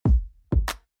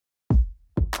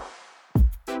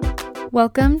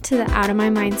Welcome to the Out of My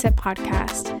Mindset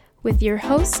podcast with your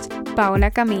host, Paola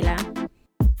Camila.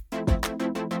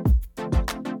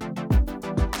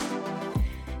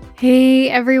 Hey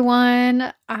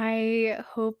everyone, I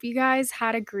hope you guys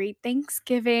had a great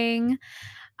Thanksgiving.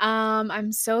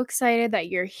 I'm so excited that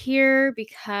you're here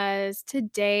because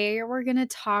today we're going to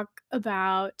talk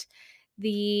about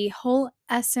the whole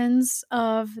essence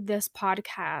of this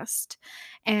podcast,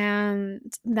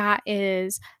 and that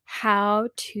is how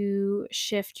to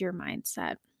shift your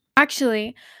mindset.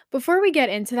 Actually, before we get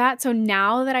into that, so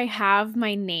now that I have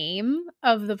my name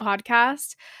of the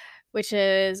podcast, which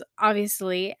is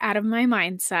obviously Out of My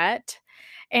Mindset,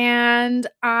 and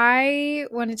I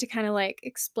wanted to kind of like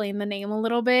explain the name a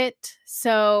little bit.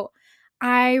 So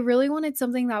I really wanted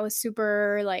something that was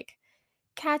super like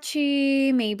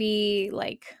catchy, maybe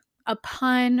like a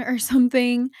pun or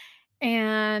something.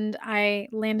 And I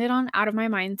landed on Out of My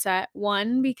Mindset.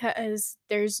 One, because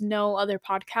there's no other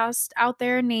podcast out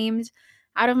there named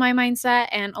Out of My Mindset.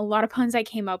 And a lot of puns I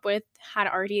came up with had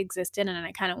already existed. And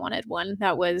I kind of wanted one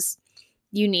that was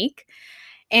unique.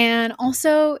 And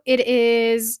also, it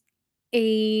is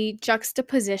a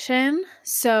juxtaposition.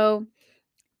 So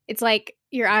it's like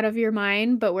you're out of your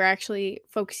mind, but we're actually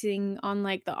focusing on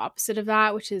like the opposite of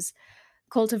that, which is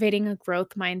cultivating a growth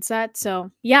mindset.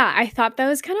 So, yeah, I thought that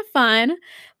was kind of fun.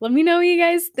 Let me know what you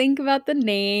guys think about the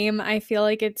name. I feel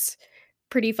like it's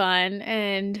pretty fun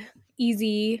and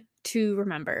easy to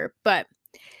remember. But,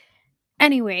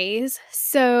 anyways,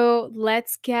 so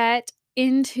let's get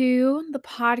into the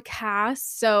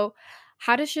podcast. So,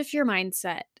 how to shift your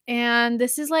mindset. And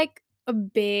this is like a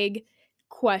big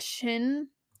question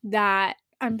that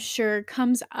I'm sure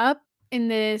comes up in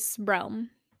this realm.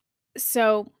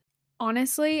 So,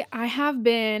 honestly, I have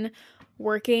been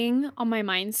working on my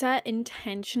mindset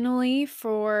intentionally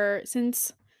for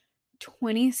since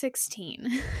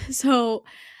 2016. So,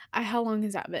 how long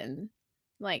has that been?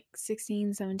 Like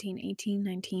 16, 17, 18,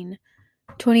 19,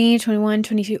 20, 21,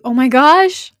 22. Oh my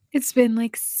gosh. It's been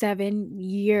like 7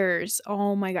 years.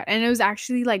 Oh my god. And it was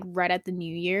actually like right at the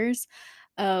New Year's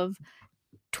of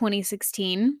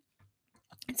 2016.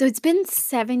 So it's been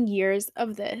 7 years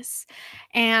of this,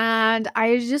 and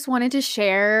I just wanted to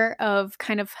share of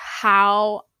kind of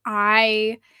how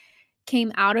I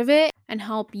came out of it and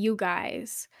help you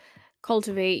guys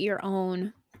cultivate your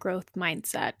own growth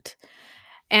mindset.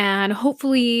 And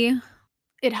hopefully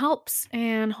it helps,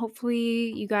 and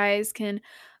hopefully you guys can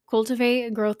cultivate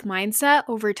a growth mindset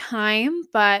over time,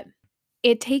 but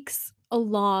it takes a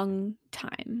long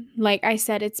time. Like I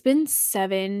said, it's been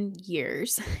 7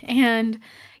 years. And,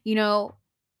 you know,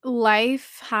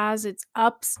 life has its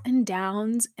ups and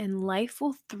downs, and life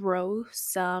will throw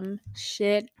some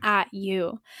shit at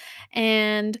you.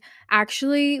 And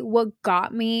actually, what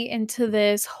got me into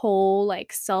this whole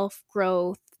like self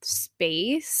growth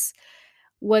space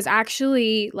was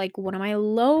actually like one of my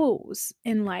lows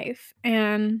in life.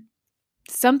 And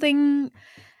something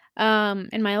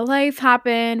in my life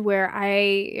happened where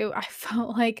I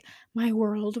felt like my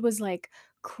world was like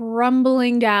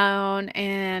crumbling down,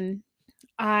 and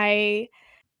I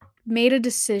made a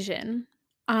decision.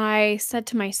 I said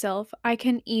to myself, I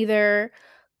can either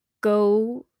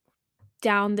go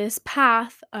down this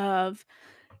path of,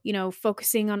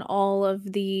 focusing on all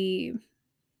of the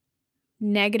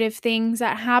negative things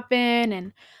that happen,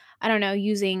 and I don't know,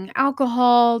 using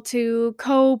alcohol to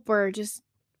cope, or just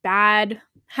bad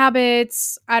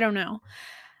habits. I don't know.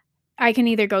 I can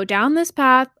either go down this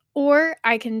path, or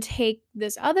I can take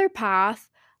this other path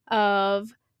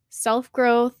of self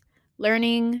growth,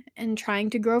 learning, and trying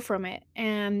to grow from it.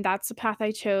 And that's the path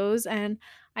I chose. And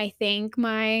I thank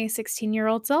my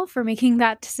 16-year-old self for making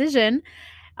that decision,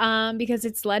 because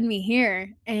it's led me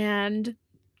here. And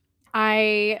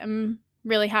I am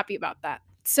really happy about that.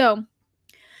 So,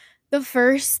 the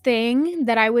first thing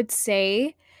that I would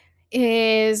say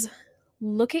is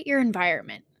look at your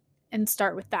environment and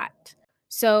start with that.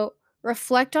 So,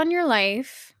 reflect on your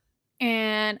life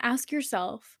and ask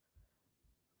yourself,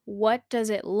 what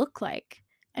does it look like?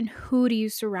 And who do you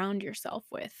surround yourself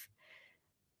with?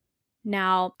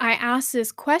 Now, I ask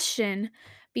this question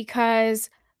because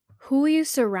who you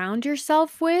surround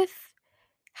yourself with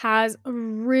has a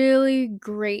really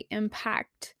great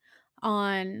impact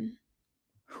on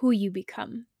who you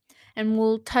become. And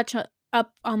we'll touch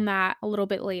up on that a little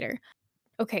bit later.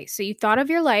 Okay, so you thought of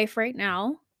your life right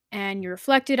now and you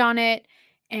reflected on it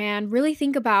and really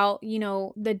think about,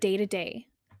 the day to day.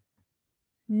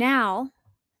 Now,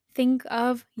 think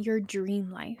of your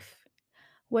dream life.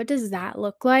 What does that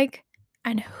look like?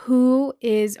 And who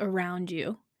is around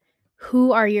you?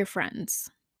 Who are your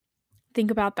friends? Think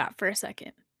about that for a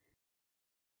second.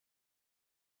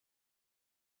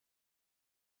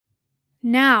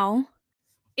 Now,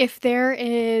 if there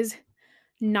is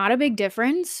not a big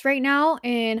difference right now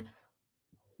in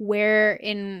where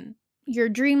in your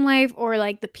dream life or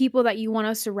like the people that you want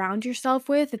to surround yourself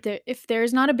with, if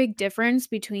there's not a big difference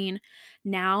between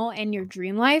now and your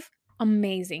dream life,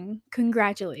 amazing.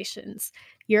 Congratulations.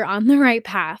 You're on the right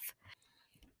path.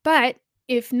 But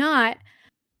if not,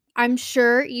 I'm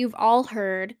sure you've all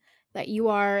heard that you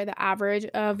are the average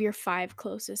of your 5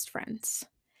 closest friends.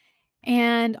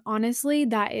 And honestly,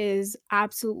 that is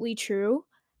absolutely true.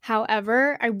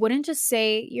 However, I wouldn't just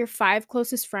say your 5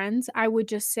 closest friends, I would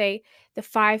just say the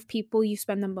 5 people you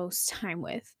spend the most time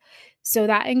with. So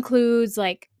that includes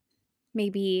like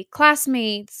maybe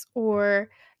classmates or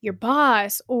your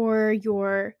boss or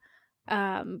your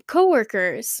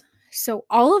coworkers. So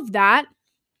all of that,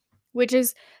 which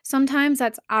is sometimes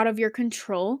that's out of your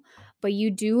control, but you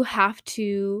do have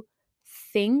to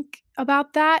think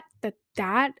about that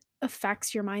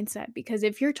affects your mindset, because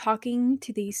if you're talking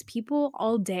to these people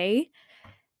all day,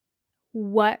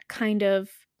 what kind of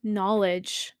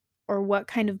knowledge or what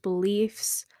kind of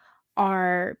beliefs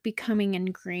are becoming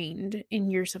ingrained in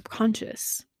your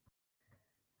subconscious?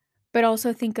 But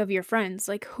also think of your friends.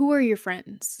 Like, who are your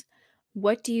friends?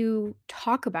 What do you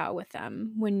talk about with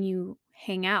them when you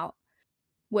hang out?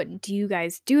 What do you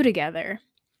guys do together?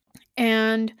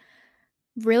 And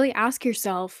really ask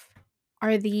yourself,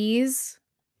 are these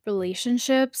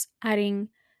relationships adding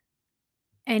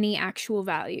any actual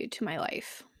value to my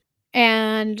life?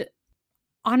 And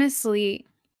honestly,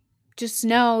 just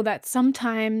know that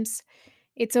sometimes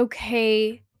it's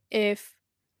okay if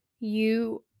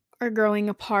you are growing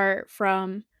apart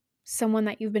from someone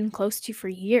that you've been close to for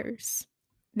years.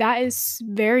 That is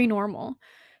very normal.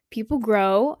 People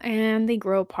grow and they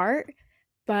grow apart,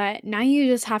 but now you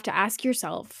just have to ask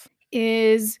yourself,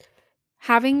 is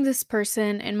having this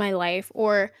person in my life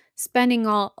or spending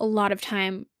a lot of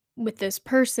time with this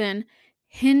person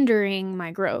hindering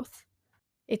my growth?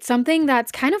 It's something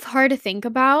that's kind of hard to think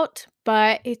about,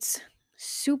 but it's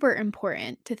super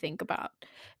important to think about,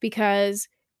 because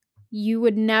you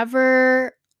would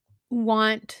never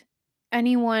want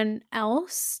anyone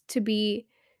else to be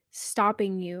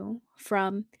stopping you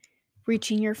from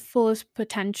reaching your fullest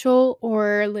potential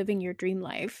or living your dream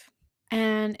life.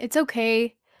 And it's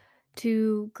okay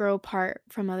to grow apart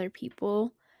from other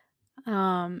people,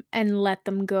 and let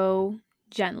them go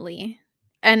gently.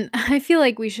 And I feel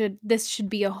like this should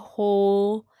be a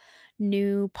whole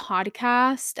new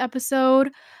podcast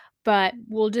episode, but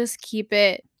we'll just keep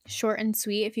it short and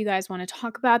sweet. If you guys want to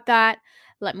talk about that,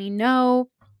 let me know.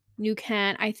 You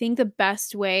can, I think the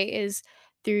best way is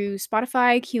through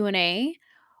Spotify Q&A,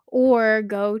 or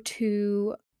go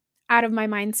to Out of My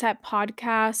Mindset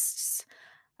podcasts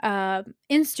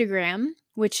Instagram,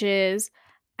 which is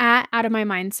at Out of My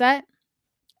Mindset,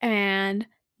 and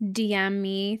DM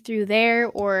me through there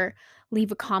or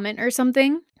leave a comment or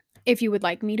something if you would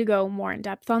like me to go more in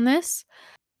depth on this.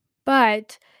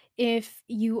 But if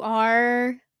you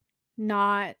are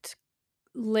not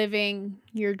living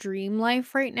your dream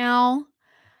life right now,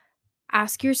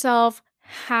 ask yourself,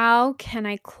 how can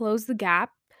I close the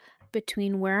gap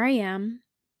between where I am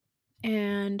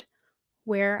and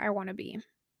where I want to be?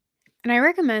 And I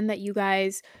recommend that you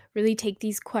guys really take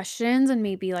these questions and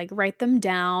maybe like write them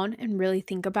down and really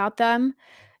think about them,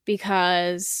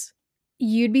 because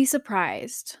you'd be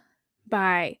surprised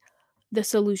by the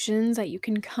solutions that you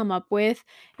can come up with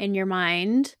in your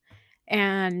mind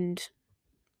and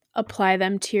apply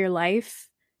them to your life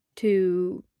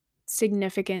to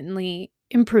significantly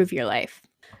improve your life.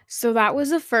 So that was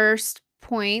the first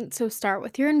point. So start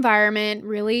with your environment,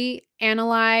 really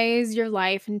analyze your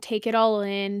life and take it all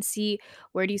in. See,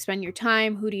 where do you spend your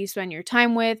time? Who do you spend your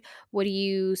time with? What do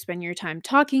you spend your time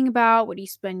talking about? What do you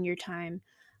spend your time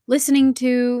listening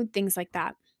to? Things like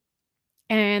that.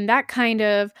 And that kind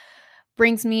of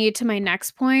brings me to my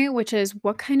next point, which is,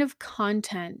 what kind of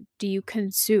content do you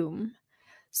consume?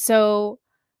 So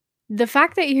the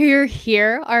fact that you're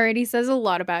here already says a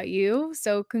lot about you.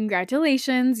 So,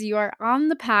 congratulations. You are on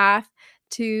the path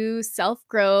to self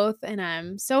growth. And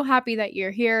I'm so happy that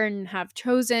you're here and have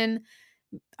chosen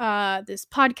this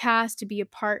podcast to be a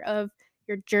part of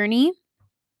your journey.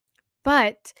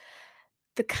 But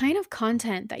the kind of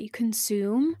content that you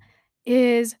consume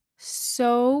is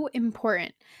so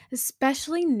important,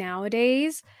 especially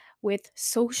nowadays with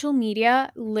social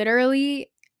media. Literally,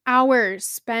 hours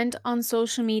spent on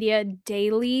social media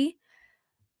daily.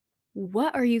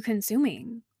 What are you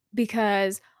consuming?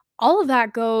 Because all of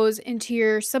that goes into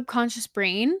your subconscious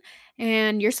brain,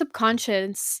 and your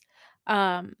subconscious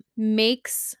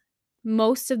makes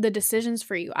most of the decisions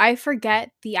for you. I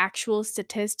forget the actual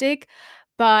statistic,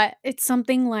 but it's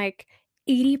something like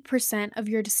 80% of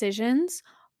your decisions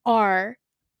are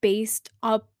based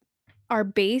up are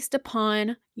based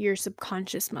upon your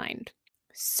subconscious mind.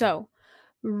 So,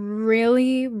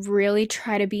 really, really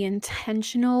try to be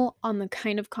intentional on the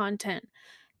kind of content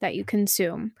that you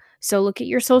consume. So, look at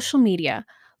your social media,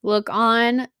 look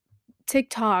on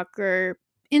TikTok or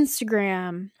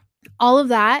Instagram, all of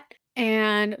that,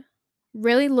 and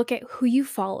really look at who you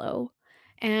follow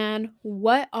and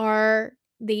what are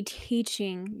they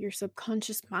teaching your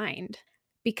subconscious mind,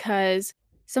 because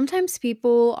sometimes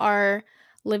people are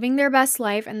living their best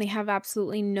life and they have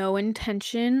absolutely no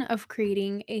intention of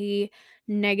creating a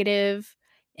negative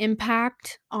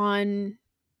impact on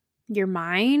your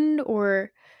mind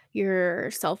or your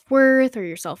self-worth or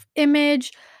your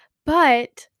self-image.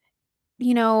 But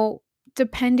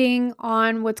depending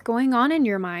on what's going on in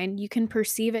your mind, you can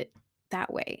perceive it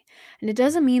that way. And it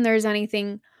doesn't mean there's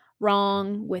anything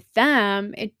wrong with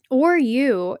them or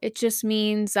you. It just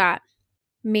means that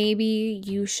maybe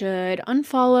you should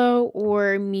unfollow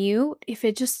or mute if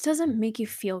it just doesn't make you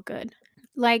feel good.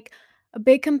 Like a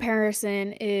big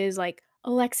comparison is like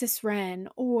Alexis Ren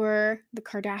or the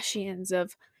Kardashians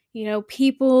of,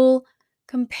 people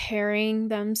comparing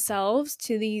themselves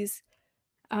to these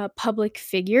public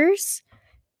figures.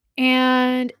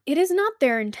 And it is not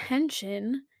their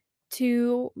intention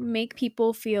to make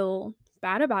people feel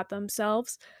bad about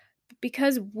themselves,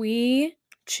 because we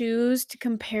choose to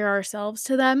compare ourselves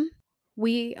to them.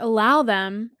 We allow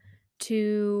them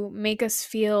to make us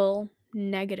feel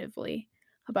negatively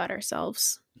about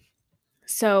ourselves.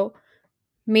 So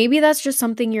maybe that's just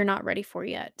something you're not ready for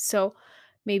yet. So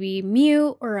maybe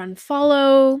mute or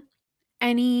unfollow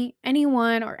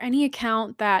anyone or any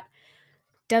account that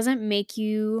doesn't make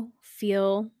you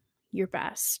feel your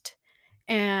best.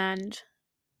 And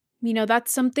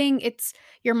that's something, it's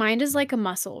your mind is like a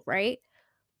muscle, right?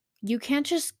 You can't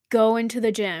just go into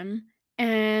the gym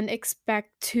and expect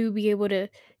to be able to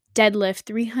deadlift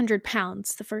 300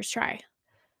 pounds the first try.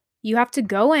 You have to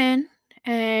go in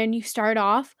and you start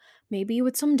off maybe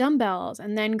with some dumbbells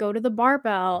and then go to the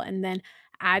barbell and then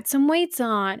add some weights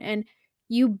on, and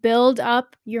you build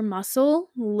up your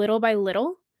muscle little by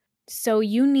little. So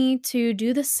you need to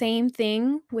do the same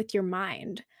thing with your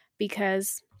mind,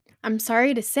 because I'm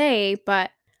sorry to say,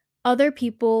 but other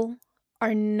people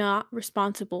are not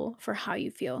responsible for how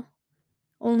you feel.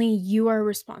 Only you are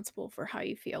responsible for how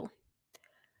you feel.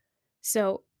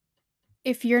 So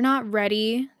if you're not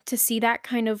ready to see that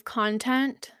kind of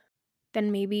content,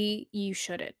 then maybe you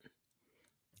shouldn't.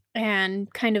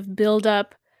 And kind of build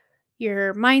up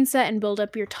your mindset and build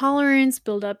up your tolerance,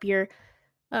 build up your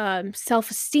self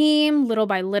esteem little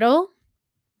by little,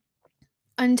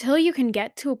 until you can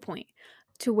get to a point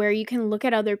to where you can look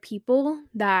at other people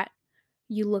that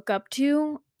you look up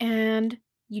to and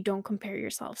you don't compare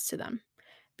yourselves to them,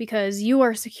 because you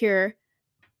are secure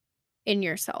in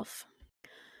yourself.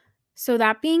 So,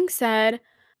 that being said,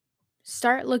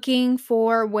 start looking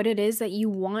for what it is that you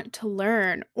want to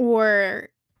learn, or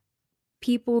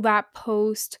people that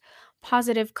post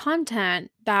positive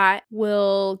content that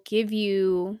will give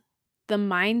you the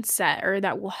mindset, or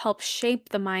that will help shape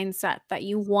the mindset that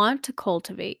you want to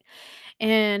cultivate,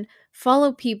 and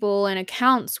follow people and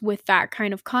accounts with that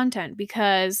kind of content,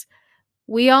 because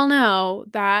we all know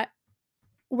that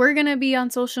we're going to be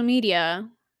on social media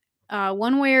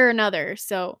one way or another.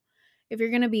 So if you're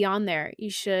going to be on there, you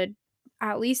should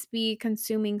at least be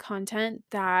consuming content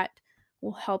that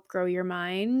will help grow your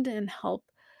mind and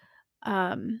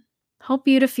um, help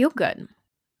you to feel good.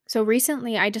 So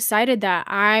recently, I decided that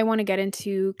I want to get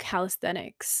into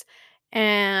calisthenics,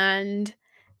 and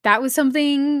that was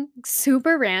something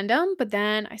super random. But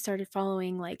then I started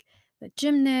following like the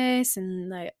gymnast and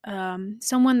like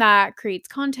someone that creates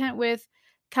content with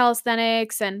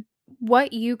calisthenics, and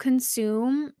what you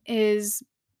consume is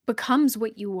becomes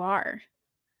what you are.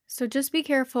 So just be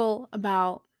careful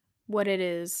about what it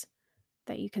is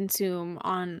that you consume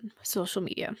on social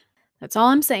media. That's all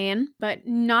I'm saying. But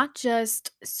not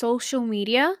just social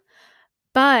media,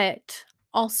 but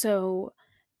also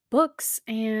books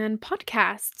and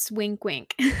podcasts. Wink,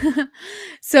 wink.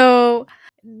 So,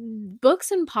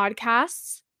 books and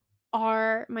podcasts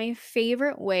are my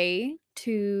favorite way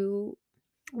to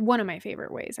one of my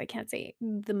favorite ways. I can't say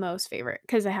the most favorite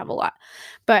because I have a lot,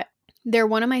 but they're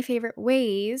one of my favorite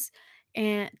ways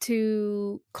and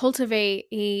to cultivate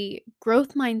a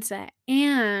growth mindset,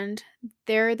 and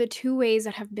they're the two ways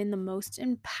that have been the most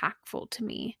impactful to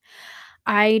me.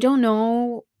 I don't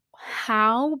know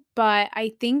how, but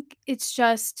I think it's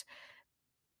just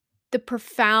the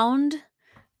profound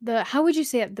the how would you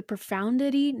say it? The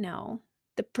profundity? No.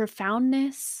 The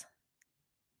profoundness?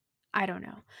 I don't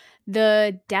know.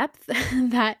 The depth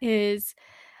that is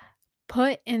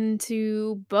put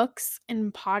into books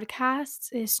and podcasts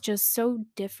is just so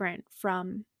different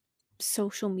from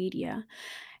social media.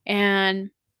 And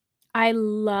I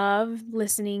love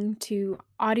listening to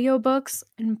audiobooks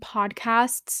and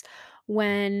podcasts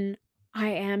when I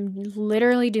am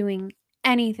literally doing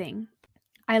anything.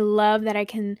 I love that I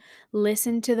can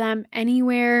listen to them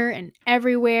anywhere and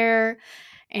everywhere.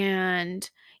 And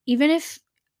even if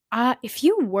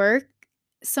you work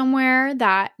somewhere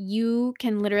that you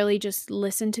can literally just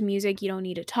listen to music, you don't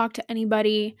need to talk to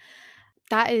anybody,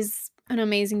 that is an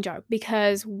amazing job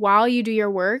because while you do your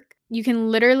work, you can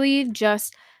literally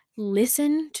just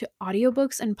listen to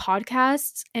audiobooks and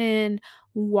podcasts and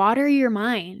water your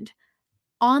mind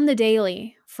on the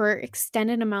daily for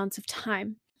extended amounts of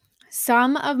time.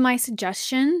 Some of my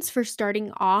suggestions for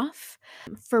starting off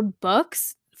for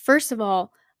books, first of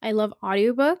all, I love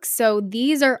audiobooks. So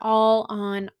these are all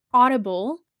on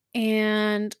Audible,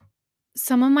 and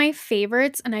some of my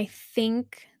favorites, and I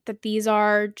think that these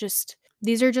are just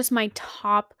my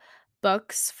top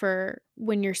books for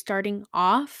when you're starting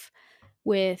off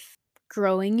with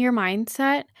growing your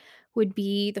mindset would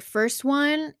be the first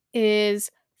one is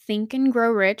Think and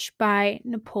Grow Rich by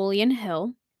Napoleon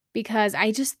Hill because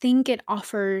I just think it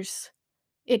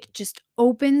just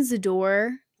opens the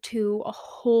door to a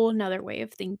whole nother way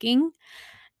of thinking.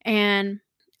 And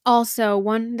also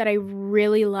one that I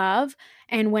really love.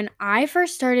 And when I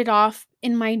first started off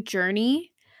in my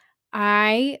journey,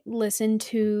 I listened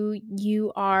to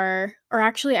You Are, or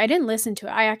actually, I didn't listen to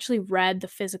it. I actually read the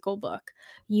physical book,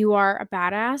 You Are a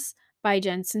Badass by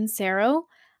Jen Sincero.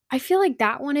 I feel like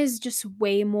that one is just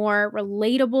way more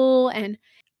relatable. And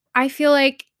I feel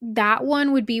like that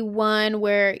one would be one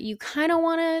where you kind of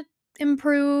want to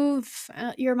improve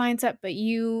your mindset, but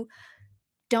you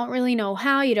don't really know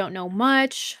how, you don't know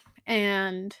much.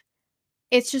 And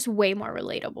it's just way more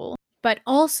relatable. But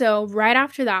also, right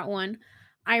after that one,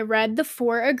 I read The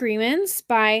Four Agreements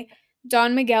by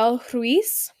Don Miguel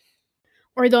Ruiz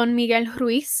or Don Miguel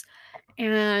Ruiz.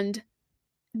 And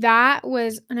that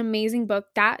was an amazing book.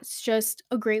 That's just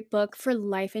a great book for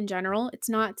life in general. It's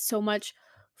not so much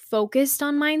focused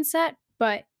on mindset,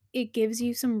 but it gives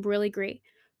you some really great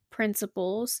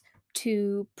principles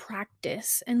to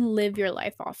practice and live your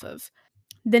life off of.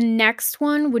 The next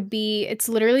one would be it's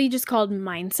literally just called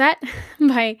Mindset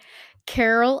by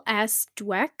Carol S.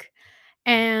 Dweck.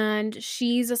 And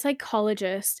she's a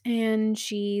psychologist and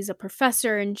she's a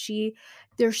professor and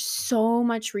there's so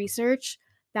much research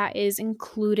that is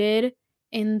included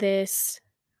in this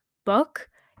book.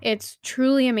 It's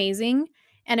truly amazing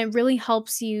and it really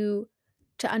helps you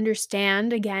to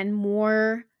understand again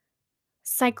more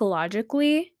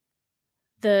psychologically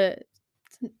the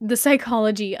the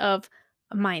psychology of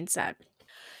a mindset.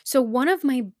 So, one of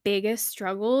my biggest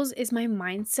struggles is my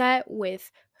mindset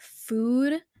with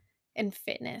food and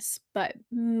fitness, but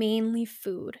mainly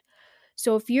food.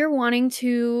 So, if you're wanting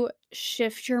to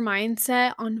shift your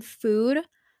mindset on food,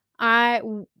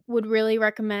 would really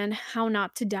recommend How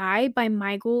Not to Die by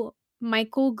Michael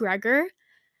Greger.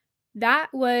 That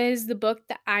was the book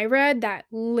that I read that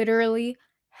literally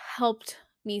helped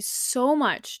me so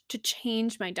much to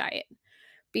change my diet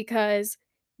because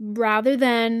rather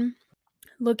than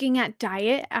looking at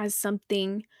diet as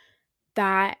something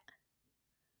that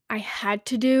I had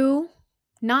to do,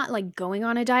 not like going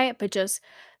on a diet, but just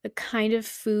the kind of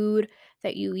food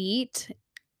that you eat,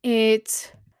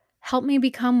 it helped me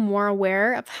become more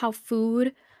aware of how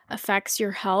food affects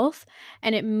your health.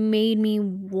 And it made me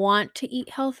want to eat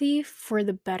healthy for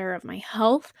the better of my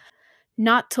health,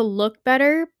 not to look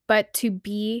better, but to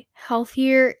be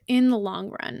healthier in the long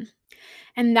run.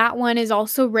 And that one is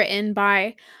also written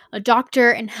by a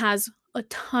doctor and has a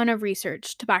ton of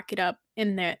research to back it up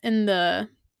in the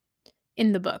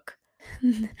book.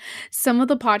 Some of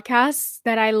the podcasts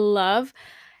that I love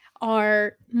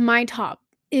are my top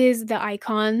is The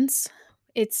Icons.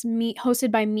 It's me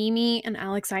hosted by Mimi and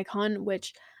Alex Icon,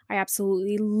 which I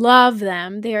absolutely love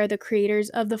them. They are the creators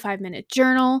of the 5 Minute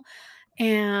Journal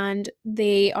and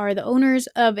they are the owners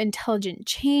of Intelligent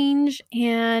Change,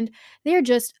 and they are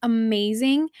just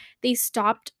amazing. They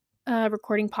stopped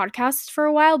recording podcasts for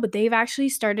a while, but they've actually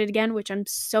started again, which I'm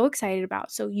so excited about.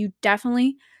 So you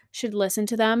definitely should listen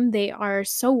to them. They are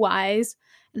so wise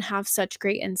and have such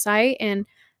great insight and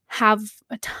have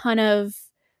a ton of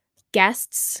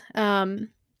guests that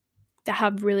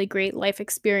have really great life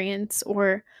experience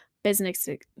or business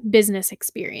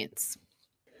experience.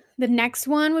 The next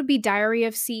one would be Diary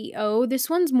of CEO. This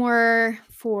one's more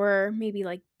for maybe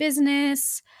like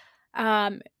business.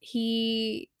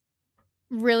 He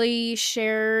really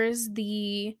shares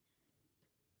the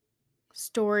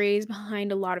stories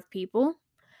behind a lot of people.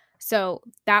 So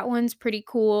that one's pretty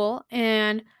cool.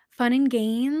 And Fun and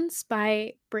Gains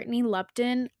by Brittany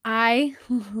Lupton.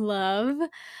 Love.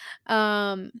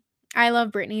 Um, I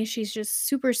love Brittany. She's just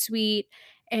super sweet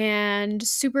and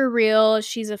super real.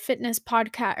 She's a fitness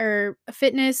podcast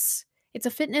it's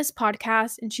a fitness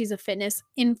podcast, and she's a fitness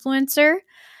influencer.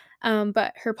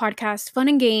 But her podcast, Fun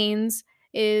and Gains,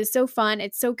 is so fun.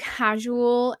 It's so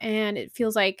casual, and it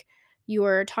feels like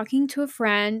you're talking to a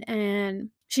friend, and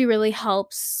she really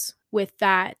helps with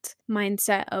that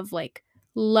mindset of like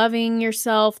loving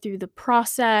yourself through the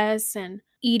process and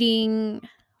eating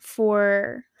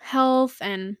for health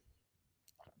and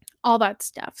all that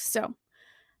stuff. So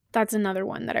that's another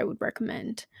one that I would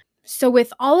recommend. So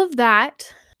with all of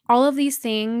that, all of these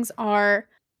things are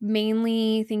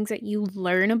mainly things that you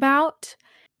learn about,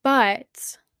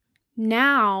 but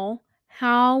now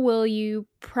how will you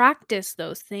practice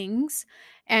those things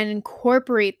and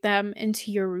incorporate them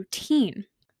into your routine?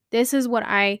 This is what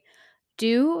I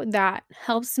do that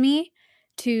helps me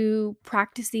to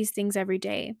practice these things every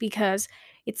day, because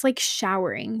it's like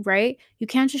showering, right? You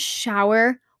can't just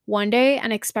shower one day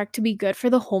and expect to be good for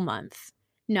the whole month.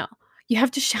 No, you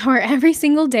have to shower every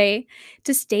single day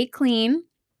to stay clean,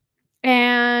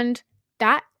 and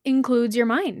that includes your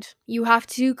mind. You have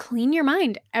to clean your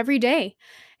mind every day,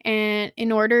 and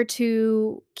in order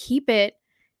to keep it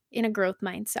in a growth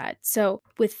mindset. So,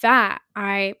 with that,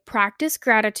 I practice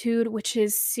gratitude, which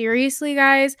is seriously,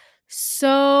 guys,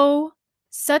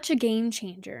 such a game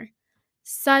changer.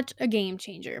 Such a game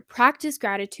changer. Practice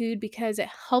gratitude because it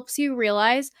helps you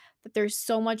realize that there's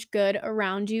so much good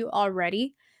around you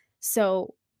already.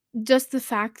 So, just the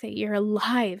fact that you're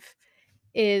alive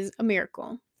is a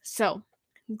miracle. So,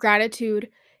 gratitude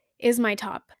is my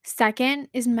top. Second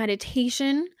is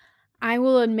meditation. I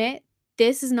will admit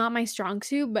this is not my strong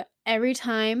suit, but every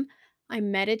time I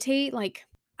meditate, like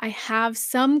I have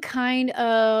some kind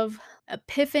of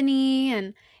epiphany,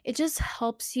 and it just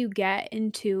helps you get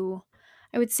into,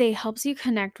 I would say, helps you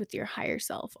connect with your higher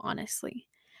self, honestly,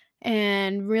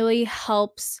 and really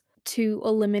helps to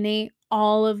eliminate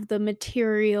all of the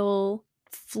material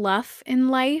fluff in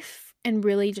life and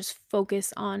really just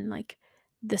focus on like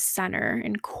the center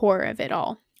and core of it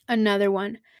all. Another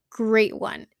one, great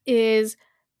one, is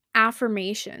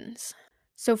affirmations.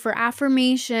 So for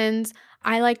affirmations,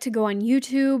 I like to go on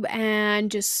YouTube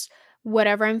and just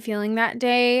whatever I'm feeling that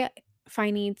day, if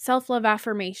I need self-love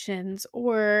affirmations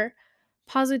or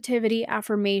positivity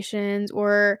affirmations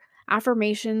or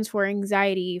affirmations for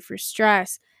anxiety, for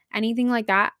stress, anything like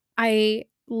that, I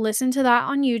listen to that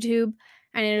on YouTube,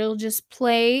 and it'll just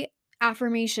play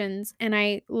affirmations, and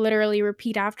I literally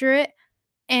repeat after it.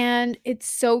 And it's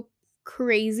so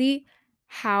crazy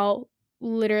how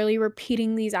literally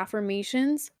repeating these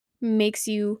affirmations makes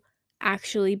you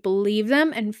actually believe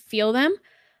them and feel them.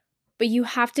 But you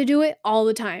have to do it all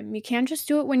the time. You can't just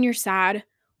do it when you're sad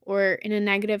or in a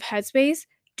negative headspace.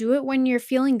 Do it when you're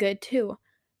feeling good too.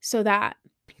 So that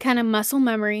kind of muscle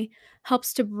memory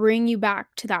helps to bring you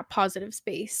back to that positive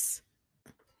space.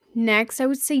 Next, I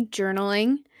would say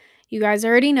journaling. You guys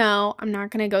already know, I'm not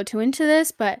going to go too into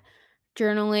this, but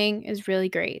journaling is really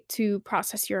great to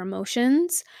process your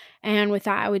emotions. And with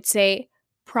that, I would say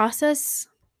process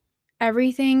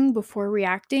everything before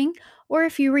reacting, or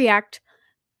if you react,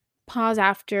 pause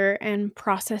after and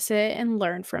process it and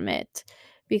learn from it,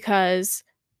 because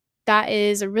that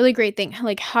is a really great thing.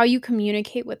 Like how you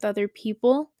communicate with other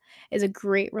people is a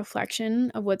great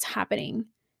reflection of what's happening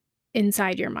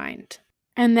inside your mind.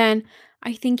 And then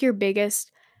I think your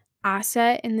biggest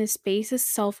asset in this space is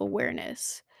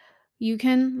self-awareness. You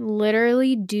can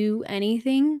literally do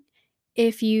anything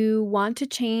if you want to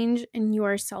change and you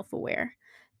are self-aware,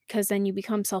 because then you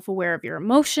become self-aware of your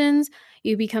emotions,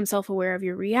 you become self-aware of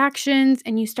your reactions,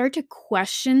 and you start to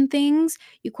question things.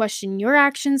 You question your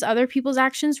actions, other people's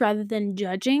actions, rather than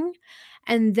judging.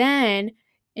 And then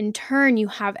in turn, you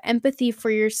have empathy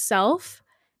for yourself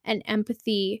and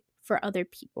empathy for other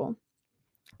people.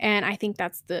 And I think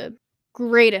that's the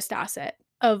greatest asset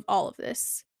of all of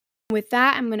this. With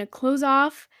that, I'm going to close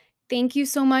off. Thank you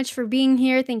so much for being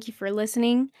here. Thank you for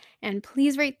listening. And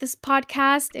please rate this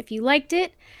podcast if you liked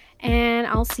it. And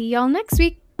I'll see y'all next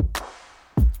week.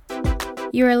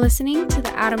 You are listening to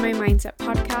the Out of My Mindset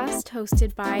podcast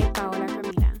hosted by Paola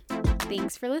Camila.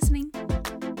 Thanks for listening.